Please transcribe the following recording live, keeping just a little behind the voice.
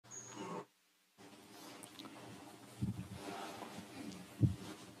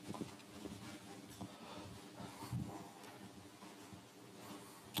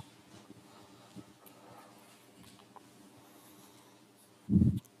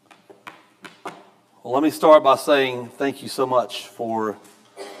Well, let me start by saying thank you so much for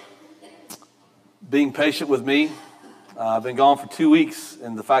being patient with me. I've been gone for 2 weeks,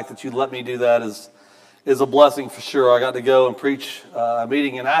 and the fact that you let me do that is a blessing for sure. I got to go and preach a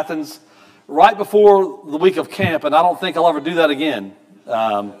meeting in Athens right before the week of camp, and I don't think I'll ever do that again.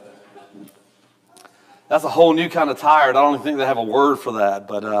 That's a whole new kind of tired. I don't even think they have a word for that,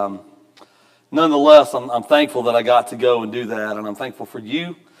 but nonetheless, I'm thankful that I got to go and do that, and I'm thankful for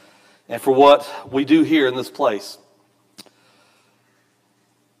you and for what we do here in this place.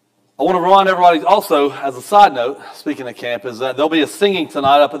 I want to remind everybody also, as a side note, speaking of camp, is that there'll be a singing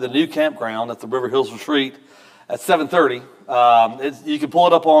tonight up at the new campground at the River Hills Retreat at 7:30. You can pull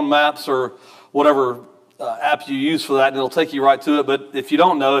it up on maps or whatever app you use for that, and it'll take you right to it. But if you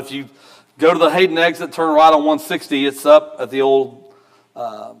don't know, if you go to the Hayden exit, turn right on 160, it's up at the old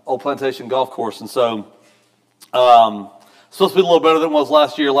Plantation Golf Course. And so it's supposed to be a little better than it was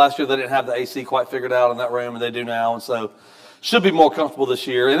last year. Last year they didn't have the AC quite figured out in that room, and they do now. And so should be more comfortable this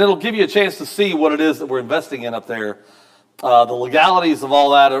year. And it'll give you a chance to see what it is that we're investing in up there. The legalities of all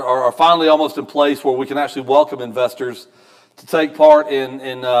that are finally almost in place where we can actually welcome investors to take part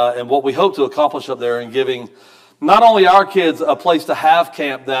in what we hope to accomplish up there in giving not only our kids a place to have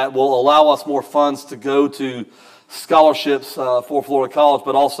camp that will allow us more funds to go to scholarships for Florida College,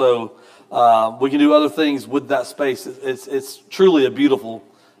 but also we can do other things with that space. It's truly a beautiful,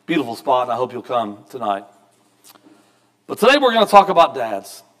 beautiful spot, and I hope you'll come tonight. But today we're going to talk about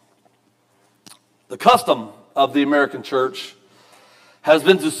dads. The custom of the American church has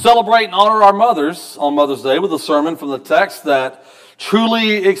been to celebrate and honor our mothers on Mother's Day with a sermon from the text that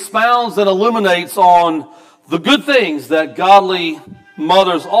truly expounds and illuminates on the good things that godly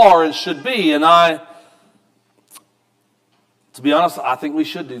mothers are and should be. And to be honest, I think we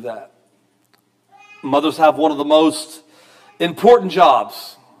should do that. Mothers have one of the most important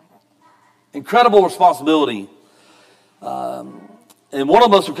jobs, incredible responsibility, and one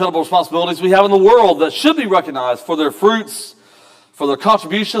of the most incredible responsibilities we have in the world that should be recognized for their fruits, for their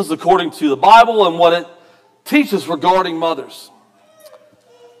contributions according to the Bible and what it teaches regarding mothers.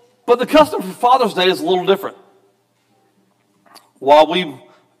 But the custom for Father's Day is a little different. While we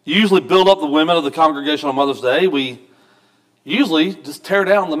usually build up the women of the congregation on Mother's Day, we usually just tear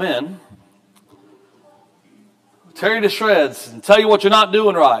down the men, tear you to shreds, and tell you what you're not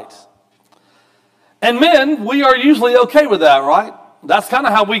doing right. And men, we are usually okay with that, right? That's kind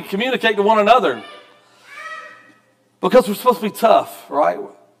of how we communicate to one another. Because we're supposed to be tough, right?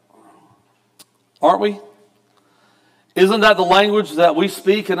 Aren't we? Isn't that the language that we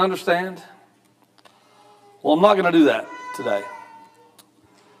speak and understand? Well, I'm not going to do that today.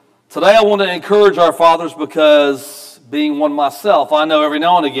 Today I want to encourage our fathers because being one myself, I know every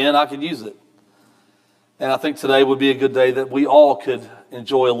now and again I could use it. And I think today would be a good day that we all could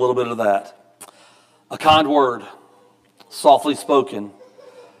enjoy a little bit of that. A kind word, softly spoken,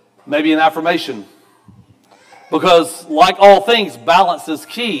 maybe an affirmation. Because like all things, balance is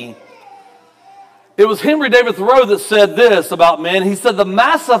key. It was Henry David Thoreau that said this about men. He said, the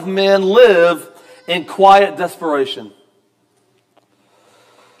mass of men live in quiet desperation.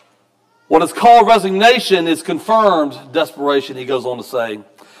 What is called resignation is confirmed desperation, he goes on to say.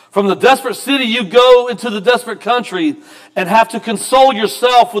 From the desperate city, you go into the desperate country and have to console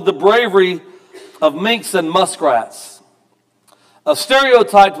yourself with the bravery of minks and muskrats. A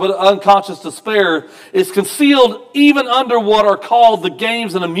stereotyped but unconscious despair is concealed even under what are called the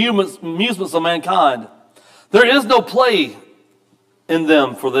games and amusements of mankind. There is no play in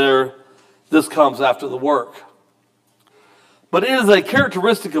them, for this comes after the work. But it is a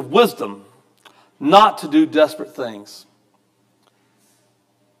characteristic of wisdom not to do desperate things.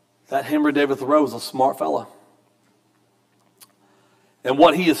 That Henry David Thoreau is a smart fella. And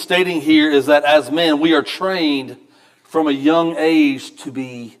what he is stating here is that as men, we are trained from a young age to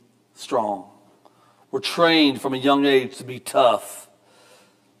be strong. We're trained from a young age to be tough,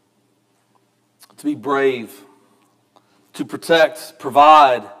 to be brave, to protect,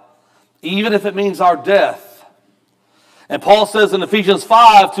 provide, even if it means our death. And Paul says in Ephesians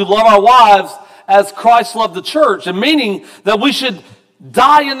 5 to love our wives as Christ loved the church, and meaning that we should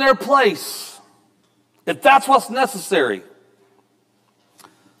die in their place if that's what's necessary.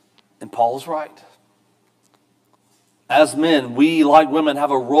 And Paul is right. As men, we, like women,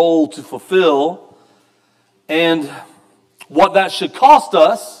 have a role to fulfill. And what that should cost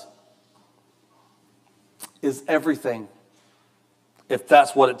us is everything, if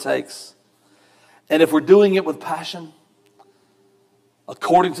that's what it takes. And if we're doing it with passion,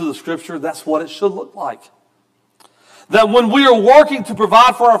 according to the scripture, that's what it should look like. That when we are working to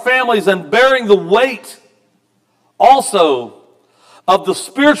provide for our families and bearing the weight also of the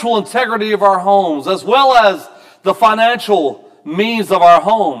spiritual integrity of our homes, as well as the financial means of our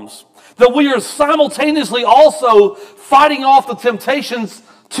homes. That we are simultaneously also fighting off the temptations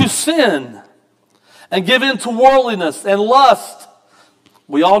to sin and give in to worldliness and lust.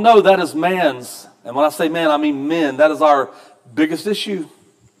 We all know that is man's, and when I say man, I mean men. That is our biggest issue.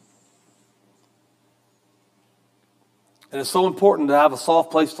 And it's so important to have a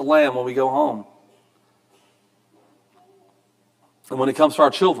soft place to land when we go home. And when it comes to our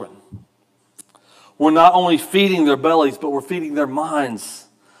children, we're not only feeding their bellies, but we're feeding their minds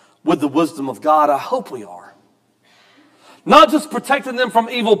with the wisdom of God. I hope we are. Not just protecting them from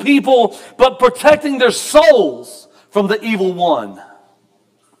evil people, but protecting their souls from the evil one.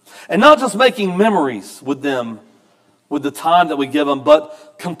 And not just making memories with them with the time that we give them,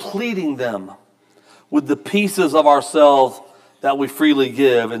 but completing them with the pieces of ourselves that we freely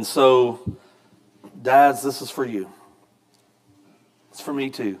give. And so, dads, this is for you. It's for me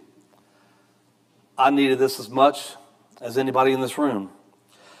too. I needed this as much as anybody in this room,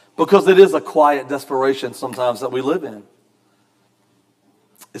 because it is a quiet desperation sometimes that we live in.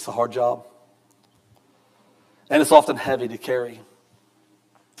 It's a hard job, and it's often heavy to carry.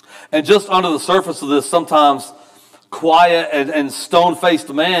 And just under the surface of this, sometimes quiet and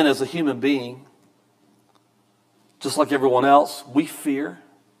stone-faced man is a human being. Just like everyone else, we fear,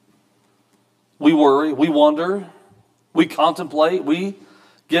 we worry, we wonder, we contemplate, we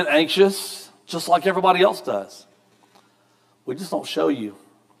get anxious, just like everybody else does. We just don't show you,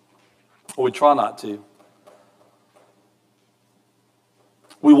 or we try not to.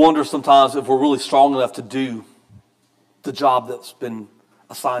 We wonder sometimes if we're really strong enough to do the job that's been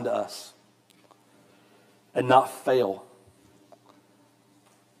assigned to us and not fail.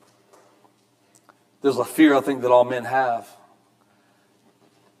 There's a fear, I think, that all men have,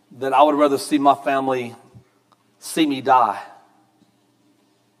 that I would rather see my family see me die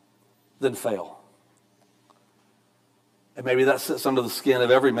than fail. And maybe that sits under the skin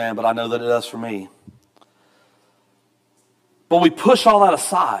of every man, but I know that it does for me. But we push all that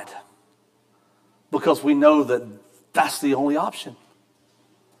aside because we know that that's the only option.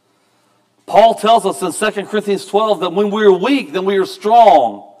 Paul tells us in 2 Corinthians 12 that when we are weak, then we are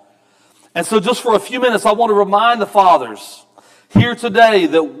strong. And so just for a few minutes, I want to remind the fathers here today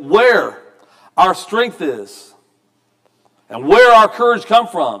that where our strength is and where our courage comes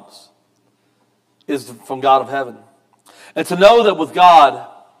from is from God of heaven. And to know that with God,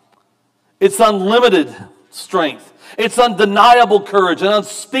 it's unlimited strength. It's undeniable courage and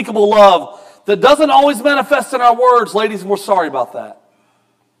unspeakable love that doesn't always manifest in our words, ladies, and we're sorry about that.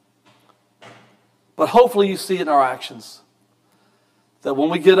 But hopefully you see it in our actions. That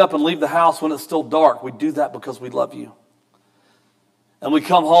when we get up and leave the house when it's still dark, we do that because we love you. And we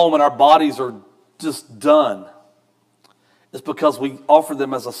come home and our bodies are just done. It's because we offer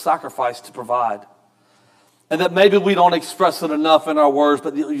them as a sacrifice to provide. And that maybe we don't express it enough in our words,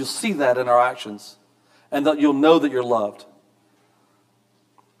 but you'll see that in our actions. And that you'll know that you're loved.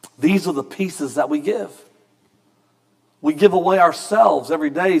 These are the pieces that we give. We give away ourselves every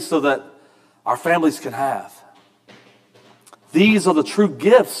day so that our families can have. These are the true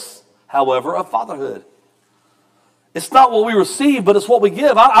gifts, however, of fatherhood. It's not what we receive, but it's what we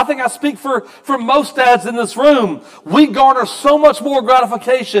give. I think I speak for most dads in this room. We garner so much more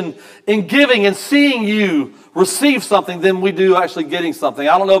gratification in giving and seeing you receive something than we do actually getting something.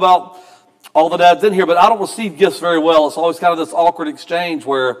 I don't know about all the dads in here, but I don't receive gifts very well. It's always kind of this awkward exchange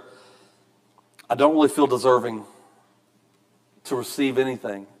where I don't really feel deserving to receive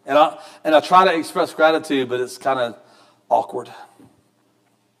anything. And I try to express gratitude, but it's kind of awkward.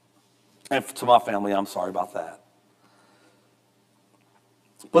 And to my family, I'm sorry about that.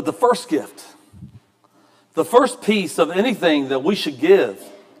 But the first gift, the first piece of anything that we should give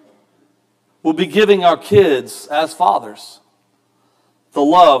will be giving our kids as fathers the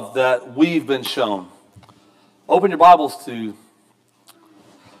love that we've been shown. Open your Bibles to,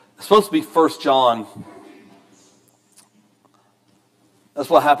 it's supposed to be 1 John. That's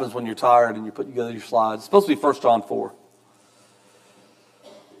what happens when you're tired and you put together your slides. It's supposed to be 1 John 4.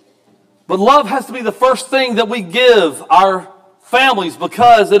 But love has to be the first thing that we give our families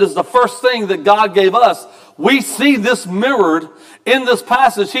because it is the first thing that God gave us. We see this mirrored in this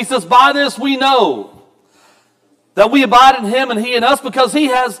passage. He says, by this we know that we abide in him and he in us because he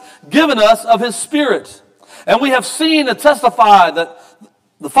has given us of his Spirit. And we have seen and testified that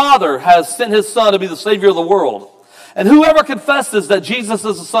the Father has sent his Son to be the Savior of the world. And whoever confesses that Jesus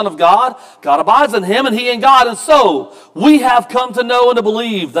is the Son of God, God abides in him and he in God. And so we have come to know and to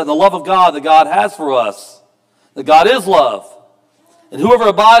believe that the love of God that God has for us, that God is love, And whoever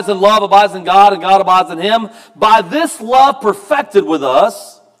abides in love abides in God, and God abides in him. By this love perfected with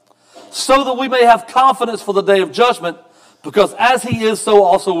us, so that we may have confidence for the day of judgment, because as he is, so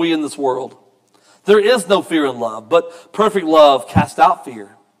also we in this world. There is no fear in love, but perfect love casts out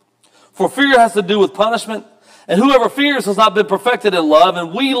fear. For fear has to do with punishment, and whoever fears has not been perfected in love,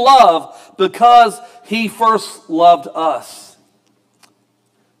 and we love because he first loved us.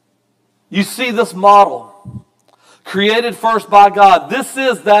 You see this model, created first by God. This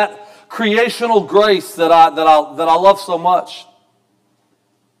is that creational grace that I love so much.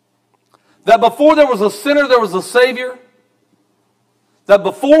 That before there was a sinner, there was a Savior. That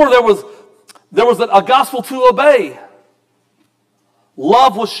before there was a gospel to obey.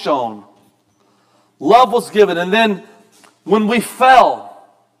 Love was shown. Love was given. And then when we fell,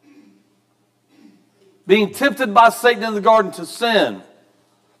 being tempted by Satan in the garden to sin,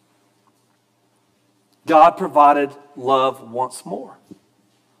 God provided love once more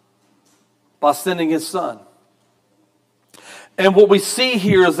by sending his Son. And what we see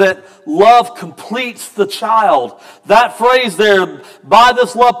here is that love completes the child. That phrase there, by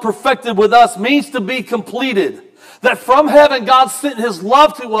this love perfected with us, means to be completed. That from heaven God sent his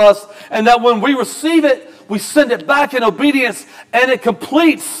love to us, and that when we receive it, we send it back in obedience, and it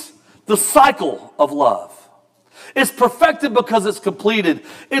completes the cycle of love. It's perfected because it's completed.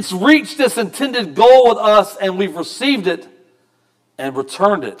 It's reached its intended goal with us, and we've received it and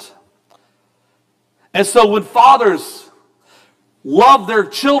returned it. And so when fathers love their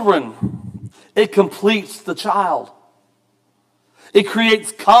children, it completes the child. It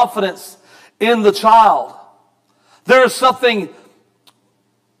creates confidence in the child. There is something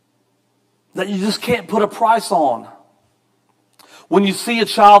that you just can't put a price on. When you see a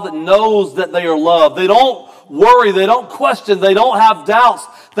child that knows that they are loved, they don't worry, they don't question, they don't have doubts,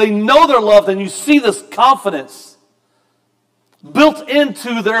 they know they're loved, and you see this confidence built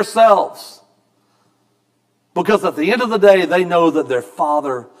into themselves. Because at the end of the day, they know that their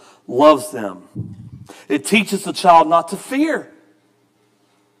father loves them. It teaches the child not to fear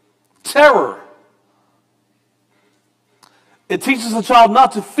terror. It teaches the child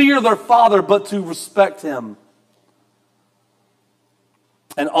not to fear their father, but to respect him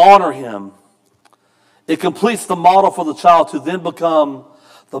and honor him. It completes the model for the child to then become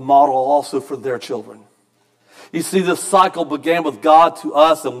the model also for their children. You see, this cycle began with God to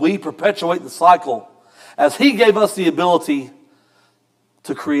us, and we perpetuate the cycle as he gave us the ability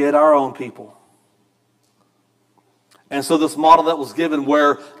to create our own people. And so this model that was given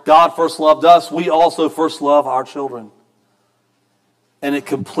where God first loved us, we also first love our children. And it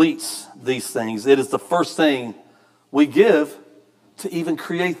completes these things. It is the first thing we give to even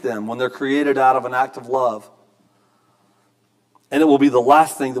create them when they're created out of an act of love. And it will be the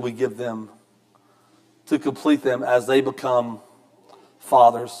last thing that we give them to complete them as they become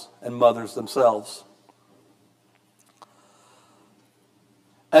fathers and mothers themselves.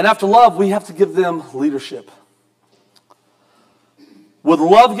 And after love, we have to give them leadership. With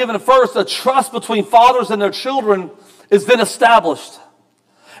love given first, a trust between fathers and their children is then established.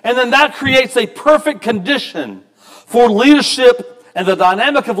 And then that creates a perfect condition for leadership and the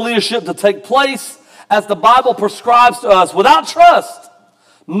dynamic of leadership to take place as the Bible prescribes to us. Without trust,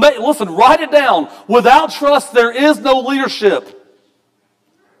 listen, write it down. Without trust, there is no leadership.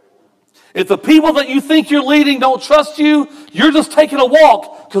 If the people that you think you're leading don't trust you, you're just taking a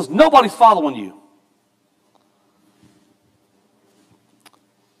walk because nobody's following you.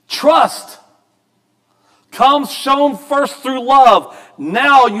 Trust comes shown first through love.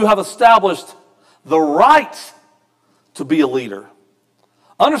 Now you have established the right to be a leader.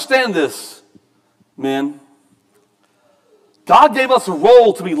 Understand this, men. God gave us a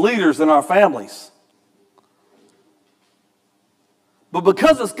role to be leaders in our families. But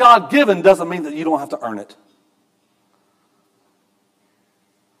because it's God-given doesn't mean that you don't have to earn it.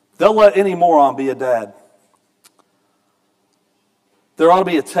 They'll let any moron be a dad. There ought to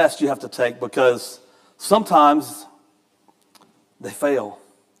be a test you have to take because sometimes they fail.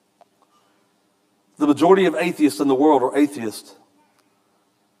 The majority of atheists in the world are atheists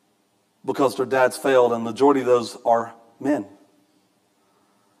because their dads failed, and the majority of those are men.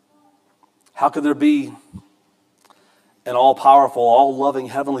 How could there be an all-powerful, all-loving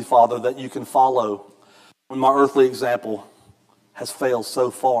Heavenly Father that you can follow when my earthly example has failed so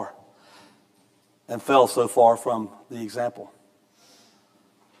far and fell so far from the example?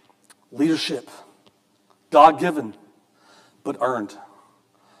 Leadership, God-given, but earned.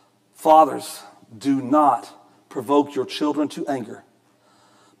 Fathers, do not provoke your children to anger,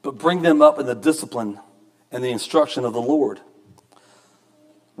 but bring them up in the discipline and the instruction of the Lord.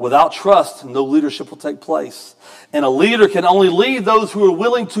 Without trust, no leadership will take place. And a leader can only lead those who are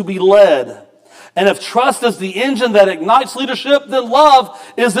willing to be led. And if trust is the engine that ignites leadership, then love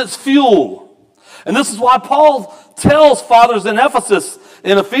is its fuel. And this is why Paul tells fathers in Ephesus,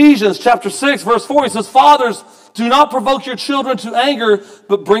 in Ephesians chapter 6, verse 4, he says, "Fathers, do not provoke your children to anger,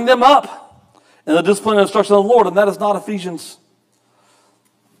 but bring them up in the discipline and instruction of the Lord." And that is not Ephesians.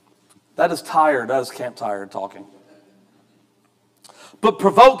 That is tired. That is camp tired talking. But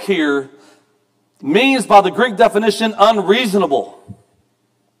provoke here means, by the Greek definition, unreasonable,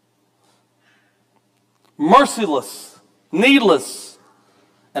 merciless, needless,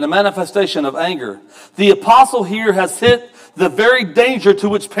 and a manifestation of anger. The apostle here has hit the very danger to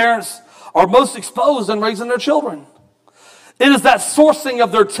which parents are most exposed in raising their children. It is that sourcing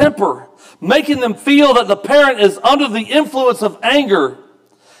of their temper, making them feel that the parent is under the influence of anger,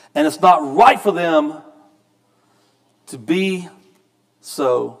 and it's not right for them to be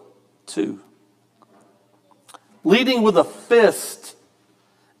so too. Leading with a fist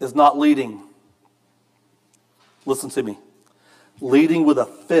is not leading. Listen to me. Leading with a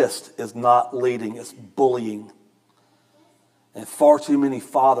fist is not leading, it's bullying. And far too many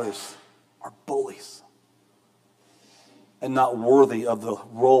fathers are bullies and not worthy of the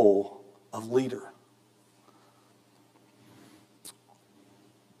role of leader.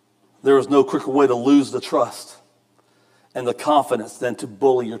 There is no quicker way to lose the trust and the confidence than to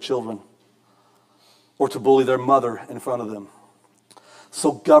bully your children or to bully their mother in front of them.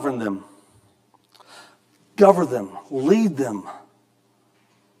 So govern them. Govern them. Lead them.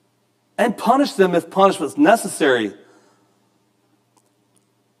 And punish them if punishment is necessary.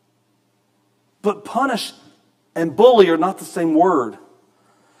 But punish and bully are not the same word.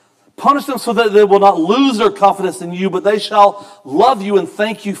 Punish them so that they will not lose their confidence in you, but they shall love you and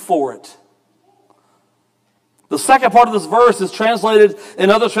thank you for it. The second part of this verse is translated in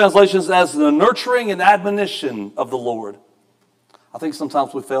other translations as the nurturing and admonition of the Lord. I think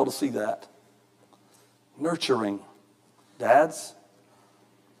sometimes we fail to see that. Nurturing. Dads?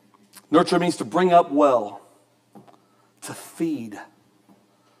 Nurture means to bring up well, to feed,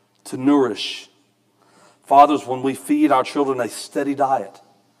 to nourish. Fathers, when we feed our children a steady diet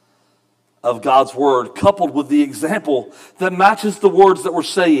of God's word, coupled with the example that matches the words that we're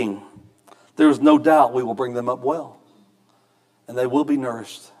saying, there is no doubt we will bring them up well. And they will be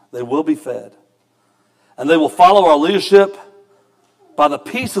nourished. They will be fed. And they will follow our leadership by the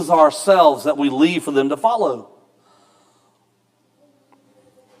pieces of ourselves that we leave for them to follow.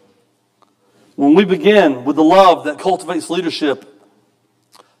 When we begin with the love that cultivates leadership,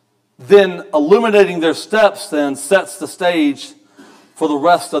 then illuminating their steps then sets the stage for the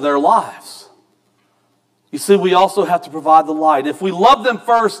rest of their lives. You see, we also have to provide the light. If we love them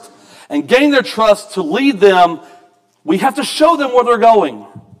first and gain their trust to lead them, we have to show them where they're going.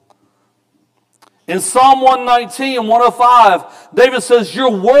 In Psalm 119 and 105, David says, "Your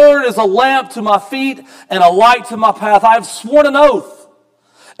word is a lamp to my feet and a light to my path. I have sworn an oath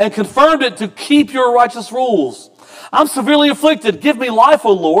and confirmed it to keep your righteous rules. I'm severely afflicted. Give me life,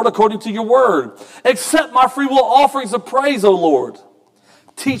 O Lord, according to your word. Accept my freewill offerings of praise, O Lord.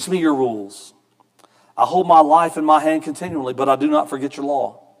 Teach me your rules. I hold my life in my hand continually, but I do not forget your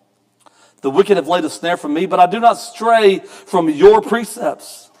law. The wicked have laid a snare for me, but I do not stray from your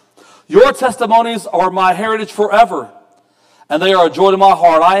precepts. Your testimonies are my heritage forever, and they are a joy to my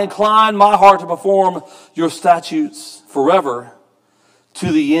heart. I incline my heart to perform your statutes forever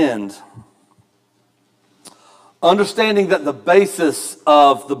to the end." Understanding that the basis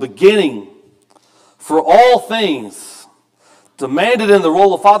of the beginning for all things demanded in the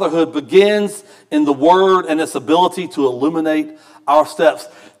role of fatherhood begins in the word and its ability to illuminate our steps.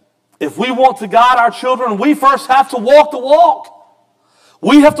 If we want to guide our children, we first have to walk the walk.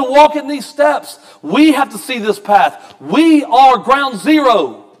 We have to walk in these steps. We have to see this path. We are ground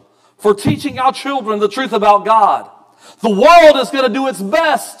zero for teaching our children the truth about God. The world is going to do its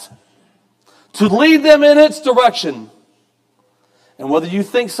best to lead them in its direction. And whether you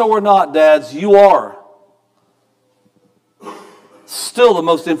think so or not, dads, you are still the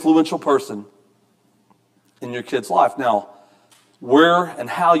most influential person in your kid's life. Now, where and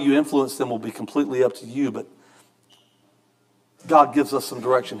how you influence them will be completely up to you, but God gives us some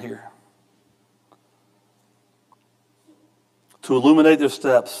direction here. To illuminate their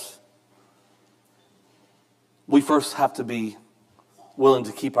steps, we first have to be willing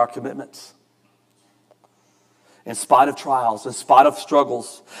to keep our commitments. In spite of trials, in spite of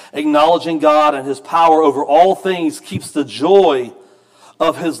struggles, acknowledging God and his power over all things keeps the joy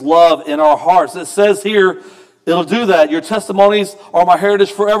of his love in our hearts. It says here, It'll do that. Your testimonies are my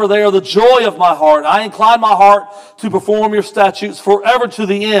heritage forever. They are the joy of my heart. I incline my heart to perform your statutes forever to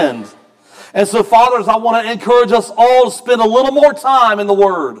the end. And so, fathers, I want to encourage us all to spend a little more time in the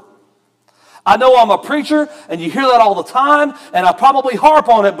Word. I know I'm a preacher, and you hear that all the time, and I probably harp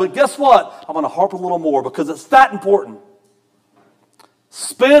on it, but guess what? I'm going to harp a little more because it's that important.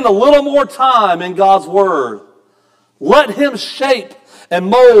 Spend a little more time in God's Word. Let Him shape and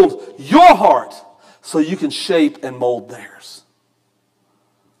mold your heart so you can shape and mold theirs.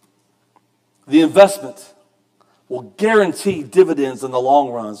 The investment will guarantee dividends in the long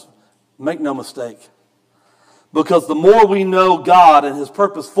runs. Make no mistake. Because the more we know God and His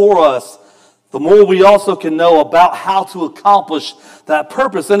purpose for us, the more we also can know about how to accomplish that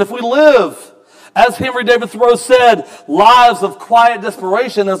purpose. And if we live, as Henry David Thoreau said, lives of quiet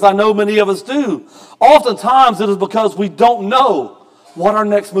desperation, as I know many of us do, oftentimes it is because we don't know what our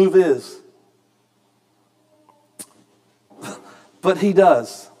next move is. But He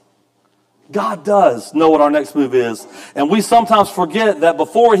does. God does know what our next move is. And we sometimes forget that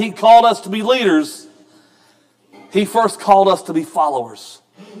before He called us to be leaders, He first called us to be followers.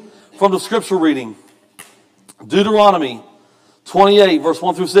 From the scripture reading, Deuteronomy 28, verse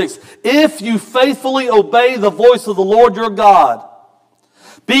 1 through 6. If you faithfully obey the voice of the Lord your God,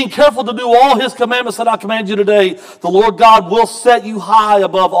 being careful to do all His commandments that I command you today, the Lord God will set you high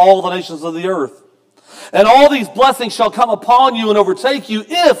above all the nations of the earth. And all these blessings shall come upon you and overtake you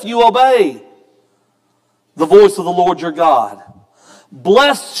if you obey the voice of the Lord your God.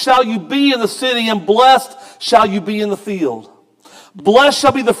 Blessed shall you be in the city, and blessed shall you be in the field. Blessed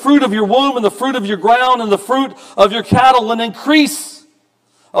shall be the fruit of your womb, and the fruit of your ground, and the fruit of your cattle, and increase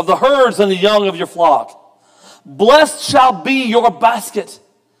of the herds and the young of your flock. Blessed shall be your basket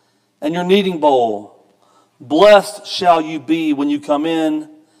and your kneading bowl. Blessed shall you be when you come in,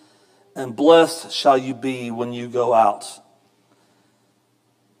 and blessed shall you be when you go out.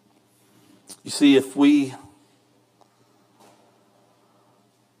 You see, if we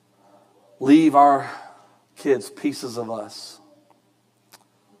leave our kids pieces of us,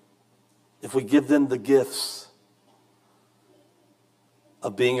 if we give them the gifts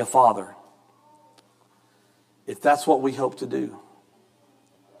of being a father, if that's what we hope to do,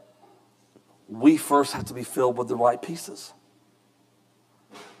 we first have to be filled with the right pieces.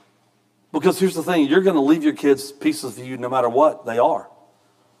 Because here's the thing, you're going to leave your kids pieces of you no matter what they are.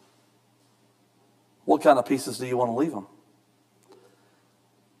 What kind of pieces do you want to leave them?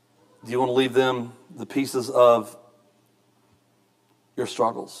 Do you want to leave them the pieces of your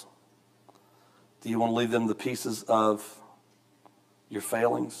struggles? Do you want to leave them the pieces of your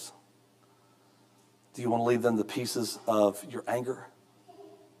failings? Do you want to leave them the pieces of your anger,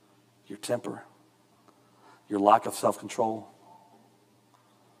 your temper, your lack of self-control,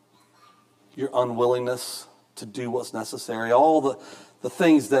 your unwillingness to do what's necessary, all the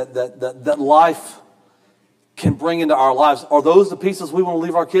things that life can bring into our lives? Are those the pieces we want to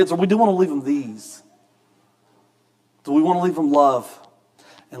leave our kids, or we do want to leave them these? Do we want to leave them love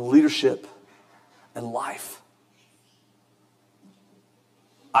and leadership and life?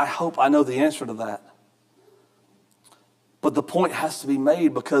 I hope I know the answer to that. But the point has to be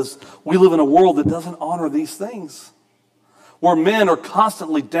made because we live in a world that doesn't honor these things, where men are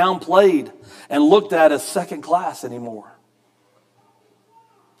constantly downplayed and looked at as second class anymore.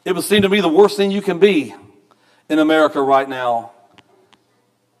 It would seem to me the worst thing you can be in America right now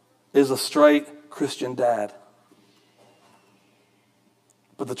is a straight Christian dad.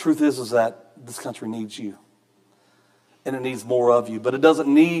 But the truth is that this country needs you. And it needs more of you. But it doesn't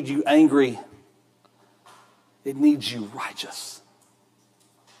need you angry. It needs you righteous.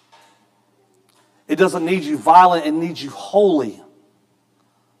 It doesn't need you violent. It needs you holy.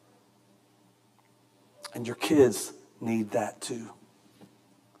 And your kids need that too.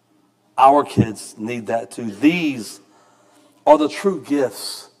 Our kids need that too. These are the true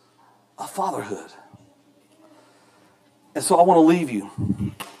gifts of fatherhood. And so I want to leave you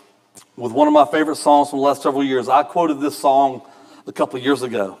with one of my favorite songs from the last several years. I quoted this song a couple of years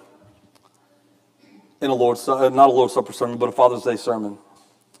ago in a not a Lord's Supper sermon, but a Father's Day sermon.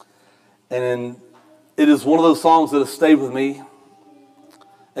 And it is one of those songs that has stayed with me,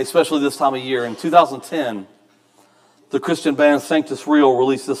 especially this time of year. In 2010, the Christian band Sanctus Real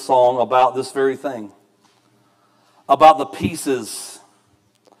released this song about this very thing, about the pieces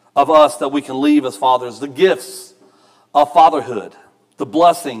of us that we can leave as fathers, the gifts of fatherhood, the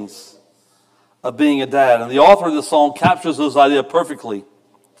blessings of being a dad. And the author of this song captures those ideas perfectly.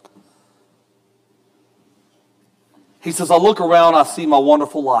 He says, I look around, I see my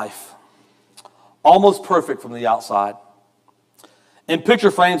wonderful life, almost perfect from the outside. In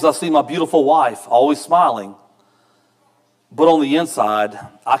picture frames, I see my beautiful wife, always smiling, But on the inside,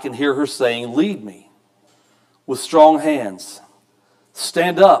 I can hear her saying, lead me with strong hands.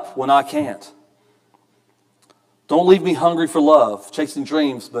 Stand up when I can't. Don't leave me hungry for love, chasing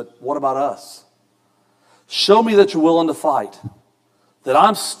dreams, but what about us? Show me that you're willing to fight, that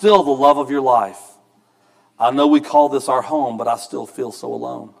I'm still the love of your life. I know we call this our home, but I still feel so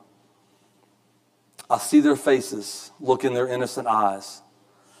alone. I see their faces, look in their innocent eyes.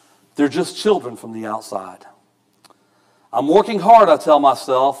 They're just children from the outside. I'm working hard, I tell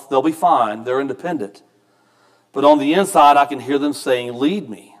myself. They'll be fine. They're independent. But on the inside, I can hear them saying, lead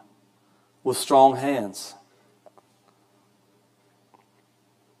me with strong hands.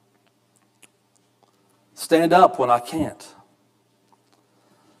 Stand up when I can't.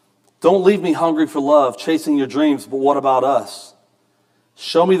 Don't leave me hungry for love, chasing your dreams, but what about us?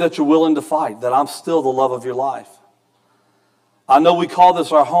 Show me that you're willing to fight, that I'm still the love of your life. I know we call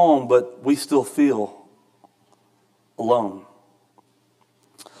this our home, but we still feel alone.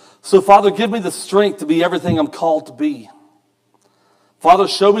 So, Father, give me the strength to be everything I'm called to be. Father,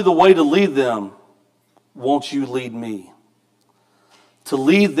 show me the way to lead them. Won't you lead me? To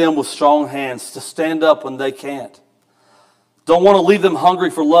lead them with strong hands, to stand up when they can't. Don't want to leave them hungry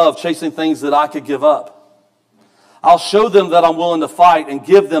for love, chasing things that I could give up. I'll show them that I'm willing to fight and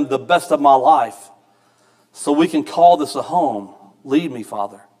give them the best of my life so we can call this a home. Lead me,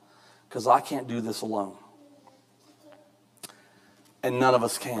 Father, because I can't do this alone. And none of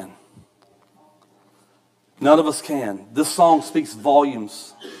us can. None of us can. This song speaks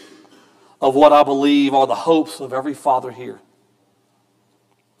volumes of what I believe are the hopes of every father here.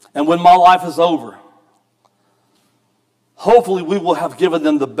 And when my life is over, hopefully we will have given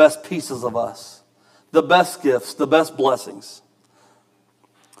them the best pieces of us, the best gifts, the best blessings,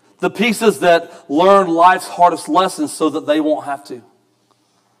 the pieces that learn life's hardest lessons so that they won't have to,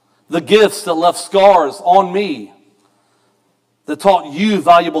 the gifts that left scars on me that taught you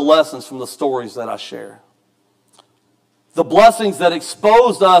valuable lessons from the stories that I share. The blessings that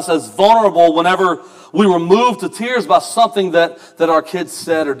exposed us as vulnerable whenever we were moved to tears by something that our kids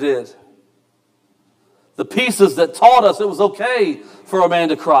said or did. The pieces that taught us it was okay for a man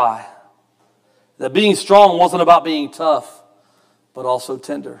to cry. That being strong wasn't about being tough, but also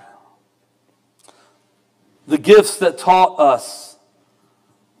tender. The gifts that taught us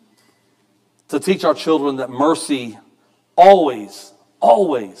to teach our children that mercy always,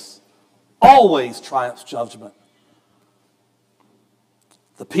 always, always triumphs judgment.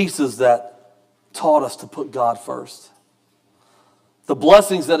 The pieces that taught us to put God first. The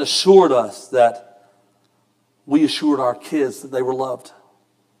blessings that assured us that we assured our kids that they were loved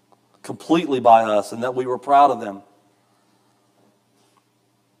completely by us and that we were proud of them.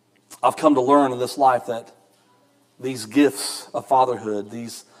 I've come to learn in this life that these gifts of fatherhood,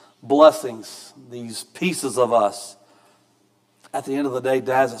 these blessings, these pieces of us, at the end of the day,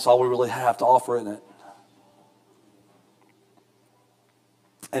 dads, that's all we really have to offer, isn't it?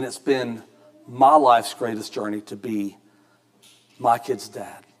 And it's been my life's greatest journey to be my kid's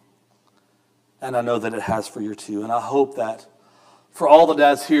dad. And I know that it has for you too. And I hope that for all the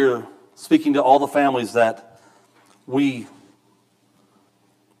dads here, speaking to all the families, that we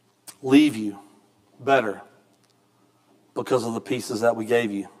leave you better because of the pieces that we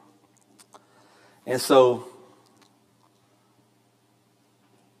gave you. And so,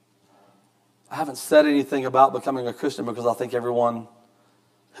 I haven't said anything about becoming a Christian because I think everyone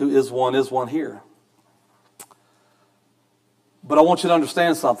who is one here. But I want you to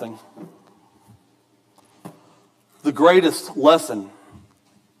understand something. The greatest lesson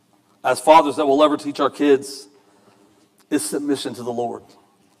as fathers that we'll ever teach our kids is submission to the Lord.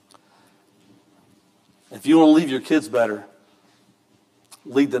 If you want to leave your kids better,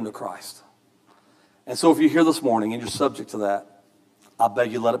 lead them to Christ. And so if you're here this morning and you're subject to that, I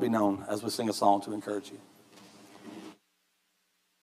beg you let it be known as we sing a song to encourage you.